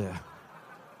what I'll do.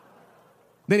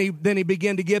 Then he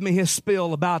began to give me his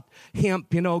spiel about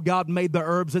hemp. You know, God made the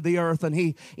herbs of the earth, and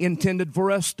He intended for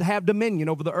us to have dominion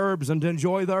over the herbs and to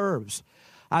enjoy the herbs.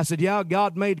 I said, yeah,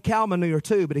 God made cow manure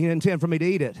too, but He didn't intend for me to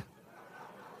eat it.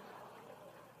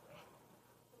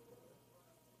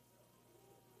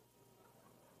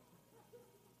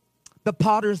 The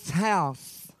potter's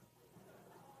house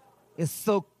is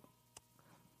so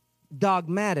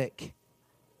dogmatic.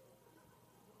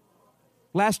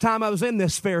 Last time I was in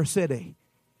this fair city,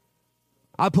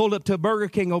 I pulled up to a Burger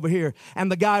King over here,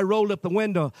 and the guy rolled up the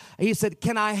window. He said,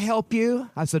 "Can I help you?"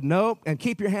 I said, "Nope," and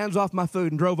 "Keep your hands off my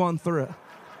food," and drove on through.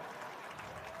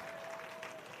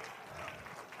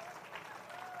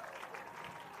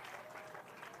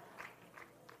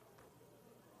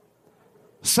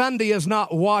 Sunday is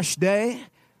not wash day.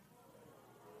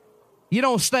 You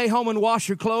don't stay home and wash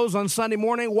your clothes on Sunday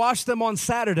morning. Wash them on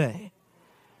Saturday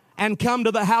and come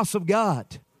to the house of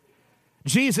God.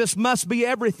 Jesus must be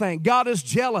everything. God is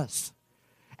jealous.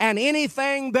 And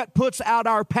anything that puts out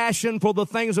our passion for the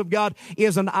things of God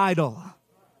is an idol.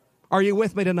 Are you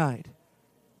with me tonight?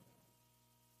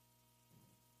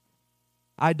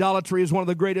 Idolatry is one of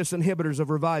the greatest inhibitors of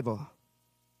revival.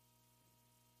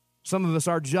 Some of us,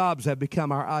 our jobs have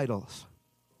become our idols.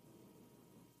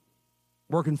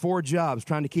 Working 4 jobs,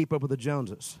 trying to keep up with the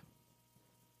Joneses.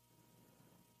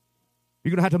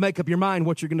 You're going to have to make up your mind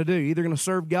what you're going to do. You're either going to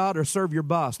serve God or serve your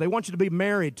boss. They want you to be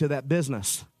married to that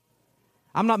business.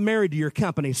 I'm not married to your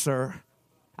company, sir.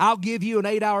 I'll give you an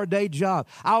 8-hour day job.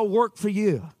 I'll work for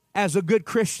you as a good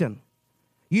Christian.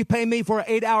 You pay me for an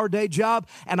 8-hour day job,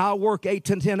 and I'll work 8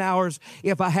 to 10 hours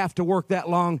if I have to work that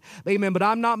long. Amen. But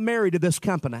I'm not married to this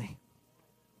company.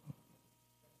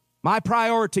 My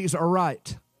priorities are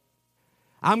right.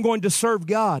 I'm going to serve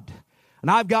God. And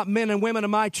I've got men and women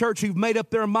in my church who've made up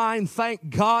their mind.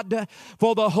 Thank God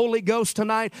for the Holy Ghost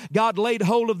tonight. God laid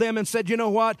hold of them and said, "You know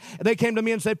what?" They came to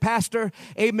me and said, "Pastor,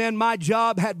 amen, my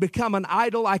job had become an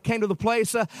idol. I came to the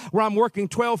place where I'm working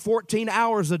 12, 14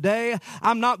 hours a day.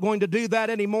 I'm not going to do that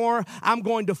anymore. I'm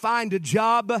going to find a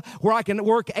job where I can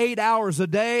work 8 hours a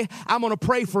day. I'm going to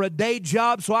pray for a day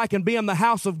job so I can be in the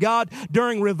house of God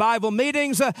during revival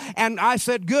meetings." And I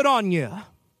said, "Good on you."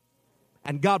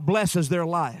 And God blesses their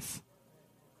life,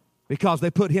 because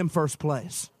they put Him first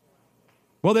place.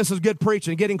 Well, this is good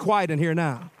preaching. Getting quiet in here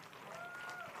now.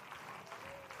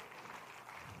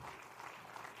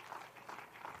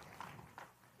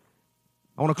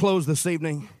 I want to close this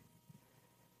evening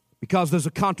because there's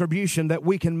a contribution that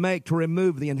we can make to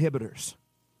remove the inhibitors.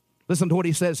 Listen to what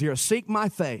He says here. "Seek my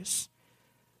face.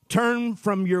 Turn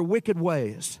from your wicked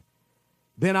ways.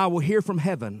 Then I will hear from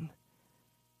heaven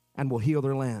and will heal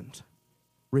their land."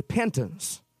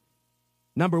 Repentance,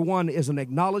 number one, is an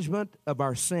acknowledgement of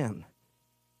our sin.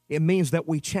 It means that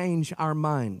we change our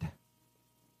mind.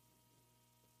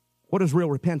 What is real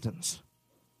repentance?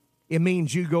 It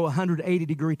means you go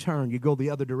 180-degree turn. You go the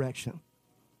other direction.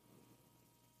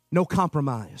 No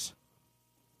compromise.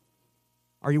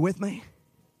 Are you with me?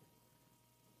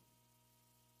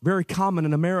 Very common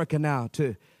in America now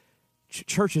to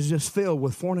churches just filled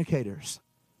with fornicators.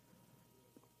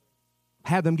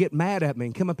 Had them get mad at me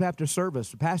and come up after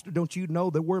service. "Pastor, don't you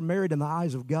know that we're married in the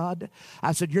eyes of God?"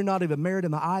 I said, "You're not even married in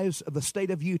the eyes of the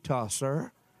state of Utah,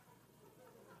 sir.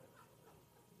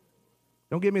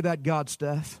 Don't give me that God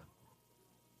stuff."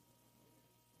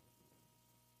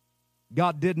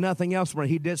 God did nothing else for me.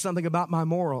 He did something about my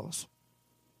morals.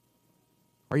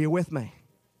 Are you with me?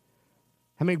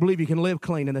 How many believe you can live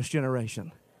clean in this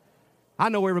generation? I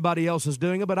know everybody else is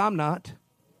doing it, but I'm not.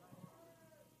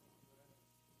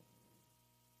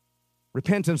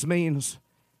 Repentance means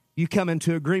you come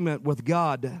into agreement with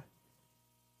God.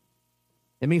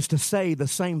 It means to say the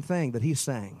same thing that He's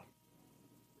saying.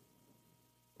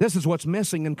 This is what's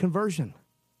missing in conversion.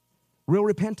 Real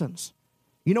repentance.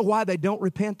 You know why they don't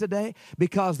repent today?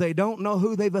 Because they don't know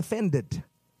who they've offended.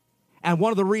 And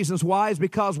one of the reasons why is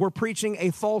because we're preaching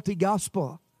a faulty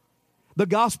gospel. The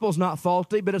gospel's not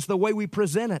faulty, but it's the way we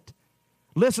present it.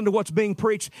 Listen to what's being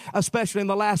preached, especially in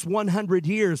the last 100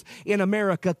 years in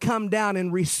America. Come down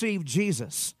and receive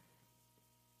Jesus.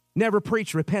 Never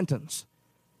preach repentance.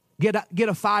 Get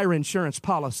a fire insurance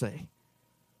policy.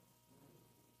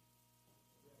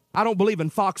 I don't believe in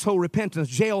foxhole repentance,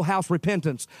 jailhouse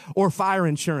repentance, or fire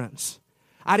insurance.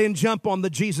 I didn't jump on the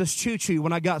Jesus choo-choo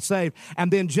when I got saved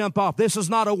and then jump off. This is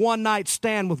not a one-night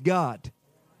stand with God.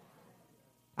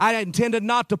 I intended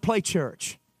not to play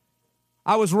church.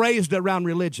 I was raised around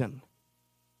religion.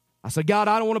 I said, "God,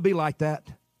 I don't want to be like that.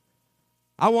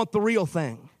 I want the real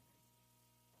thing."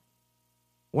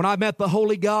 When I met the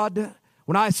Holy God,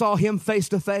 when I saw Him face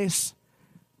to face,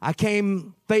 I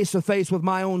came face to face with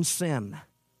my own sin.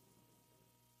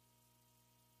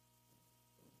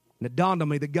 And it dawned on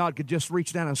me that God could just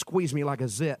reach down and squeeze me like a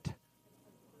zit.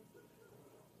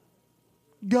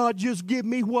 "God, just give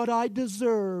me what I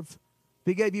deserve." If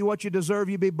He gave you what you deserve,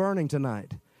 you'd be burning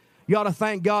tonight. You ought to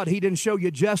thank God He didn't show you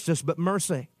justice but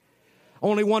mercy.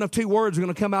 Only one of two words are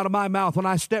going to come out of my mouth when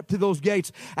I step through those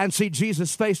gates and see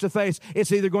Jesus face to face.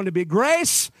 It's either going to be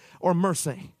grace or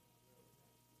mercy.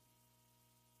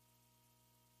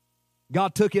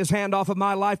 God took his hand off of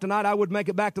my life tonight, I would make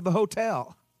it back to the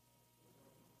hotel.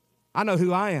 I know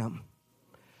who I am.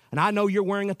 And I know you're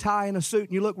wearing a tie and a suit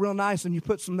and you look real nice and you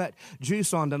put some of that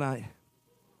juice on tonight.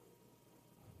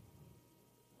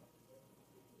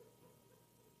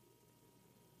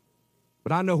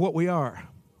 But I know what we are.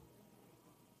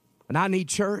 And I need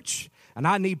church and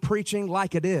I need preaching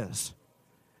like it is.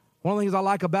 One of the things I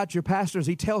like about your pastor is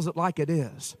he tells it like it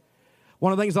is.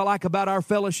 One of the things I like about our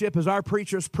fellowship is our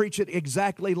preachers preach it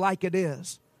exactly like it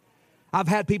is. I've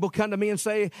had people come to me and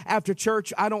say after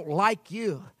church, I don't like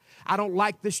you. I don't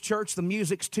like this church. The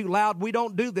music's too loud. We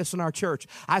don't do this in our church.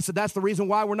 I said, that's the reason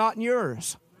why we're not in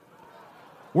yours.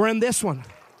 We're in this one.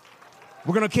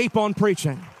 We're going to keep on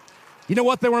preaching. You know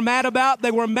what they were mad about?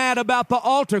 They were mad about the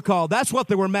altar call. That's what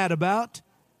they were mad about.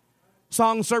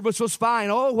 Song service was fine.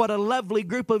 Oh, what a lovely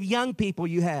group of young people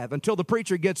you have. Until the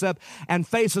preacher gets up and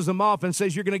faces them off and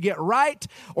says, you're going to get right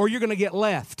or you're going to get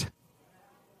left.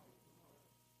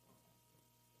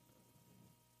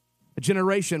 A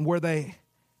generation where they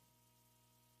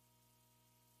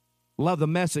love the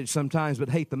message sometimes but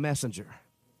hate the messenger.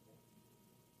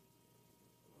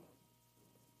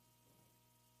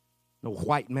 No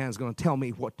white man's going to tell me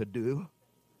what to do.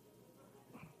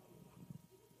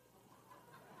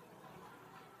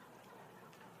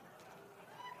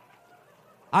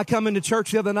 I come into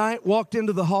church the other night, walked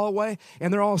into the hallway,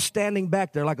 and they're all standing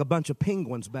back there like a bunch of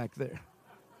penguins back there.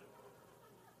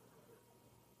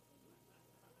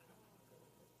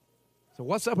 So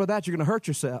what's up with that? You're going to hurt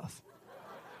yourself.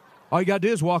 All you got to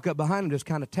do is walk up behind them, just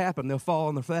kind of tap them. They'll fall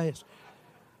on their face.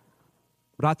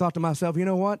 But I thought to myself, you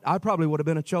know what? I probably would have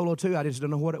been a cholo too. I just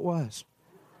didn't know what it was.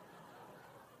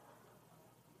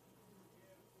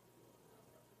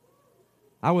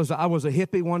 I was a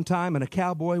hippie one time and a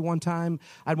cowboy one time.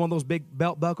 I had one of those big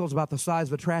belt buckles about the size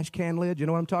of a trash can lid. You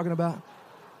know what I'm talking about?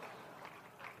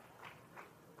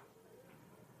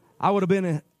 I would have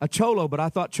been a cholo, but I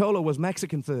thought cholo was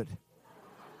Mexican food.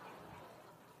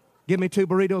 Give me 2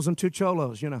 burritos and 2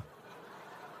 cholos, you know.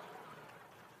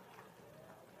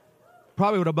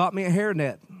 Probably would have bought me a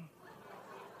hairnet.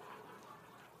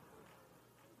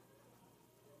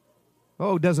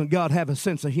 Oh, doesn't God have a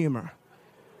sense of humor?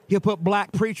 He'll put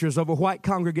black preachers over white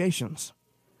congregations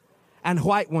and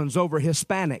white ones over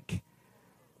Hispanic.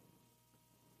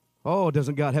 Oh,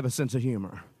 doesn't God have a sense of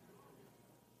humor?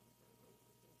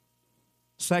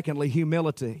 Secondly,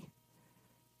 humility.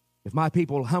 If my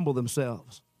people humble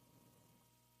themselves,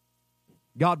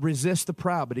 God resists the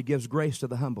proud, but he gives grace to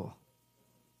the humble.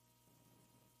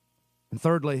 And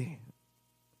thirdly,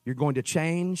 you're going to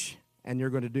change and you're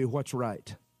going to do what's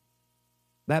right.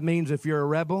 That means if you're a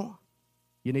rebel,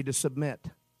 you need to submit.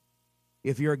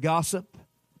 If you're a gossip,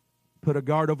 put a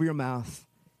guard over your mouth.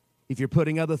 If you're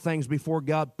putting other things before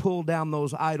God, pull down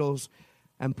those idols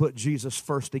and put Jesus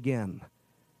first again.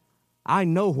 I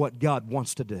know what God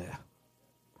wants to do.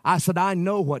 I said, I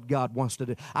know what God wants to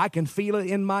do. I can feel it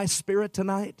in my spirit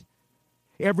tonight.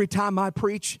 Every time I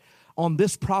preach on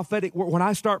this prophetic word, when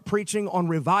I start preaching on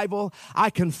revival, I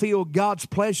can feel God's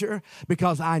pleasure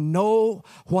because I know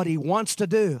what he wants to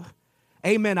do.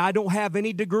 Amen. I don't have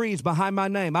any degrees behind my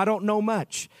name. I don't know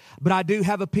much, but I do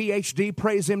have a PhD,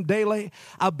 praise him daily,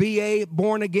 a BA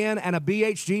born again, and a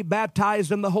BHG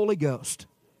baptized in the Holy Ghost.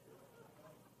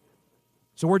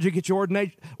 So where'd you get your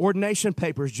ordination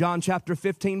papers? John chapter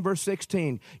 15, verse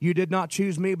 16. You did not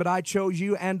choose me, but I chose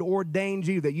you and ordained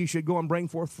you that you should go and bring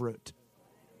forth fruit.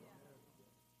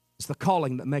 It's the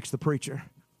calling that makes the preacher,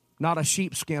 not a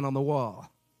sheepskin on the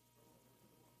wall.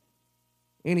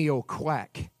 Any old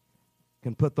quack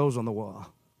can put those on the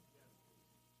wall.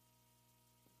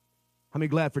 How many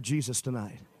glad for Jesus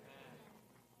tonight?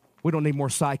 We don't need more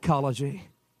psychology.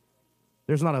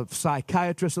 There's not a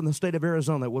psychiatrist in the state of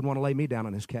Arizona that would want to lay me down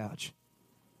on his couch.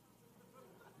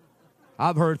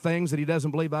 I've heard things that he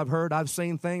doesn't believe I've heard. I've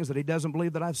seen things that he doesn't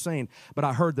believe that I've seen. But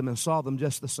I heard them and saw them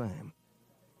just the same.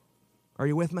 Are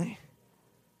you with me?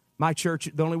 My church,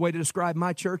 the only way to describe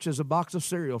my church is a box of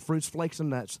cereal, fruits, flakes, and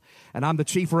nuts. And I'm the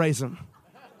chief raisin.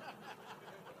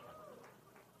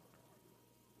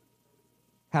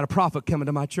 Had a prophet come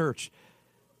into my church.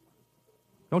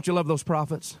 Don't you love those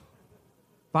prophets?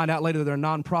 Find out later they're a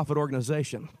non-profit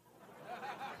organization.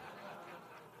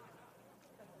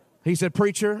 He said,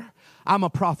 preacher, I'm a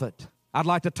prophet. I'd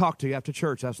like to talk to you after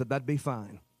church. I said, that'd be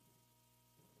fine.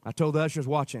 I told the ushers,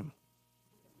 watch him.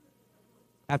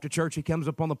 After church, he comes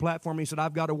up on the platform. He said,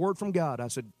 I've got a word from God. I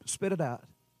said, spit it out.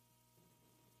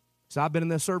 So I've been in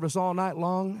this service all night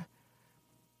long.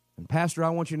 And Pastor, I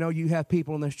want you to know you have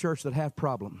people in this church that have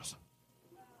problems.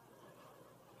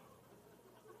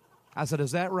 I said,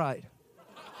 is that right?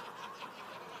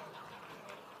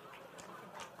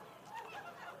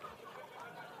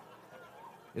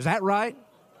 Is that right?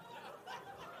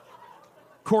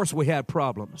 Of course we have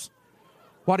problems.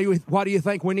 Why do you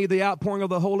think we need the outpouring of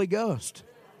the Holy Ghost?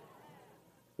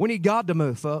 We need God to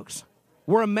move, folks.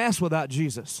 We're a mess without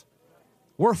Jesus.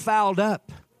 We're fouled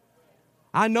up.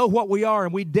 I know what we are,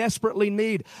 and we desperately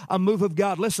need a move of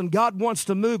God. Listen, God wants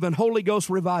to move in Holy Ghost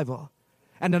revival.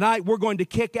 And tonight we're going to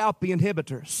kick out the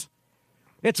inhibitors.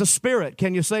 It's a spirit,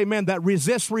 can you say amen, that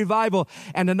resists revival.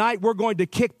 And tonight we're going to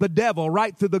kick the devil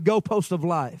right through the goalpost of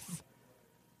life.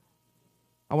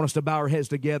 I want us to bow our heads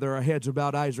together. Our heads are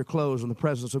bowed, eyes are closed in the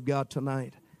presence of God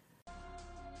tonight.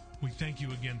 We thank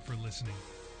you again for listening.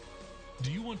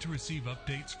 Do you want to receive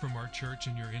updates from our church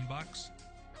in your inbox?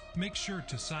 Make sure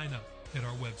to sign up at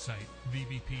our website,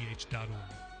 vbph.org.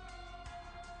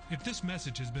 If this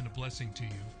message has been a blessing to you,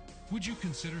 would you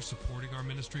consider supporting our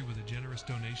ministry with a generous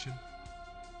donation?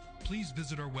 Please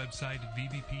visit our website at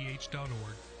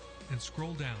vbph.org and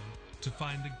scroll down to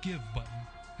find the Give button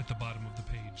at the bottom of the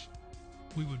page.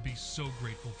 We would be so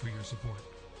grateful for your support.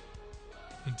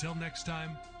 Until next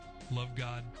time, love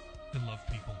God and love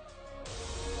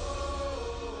people.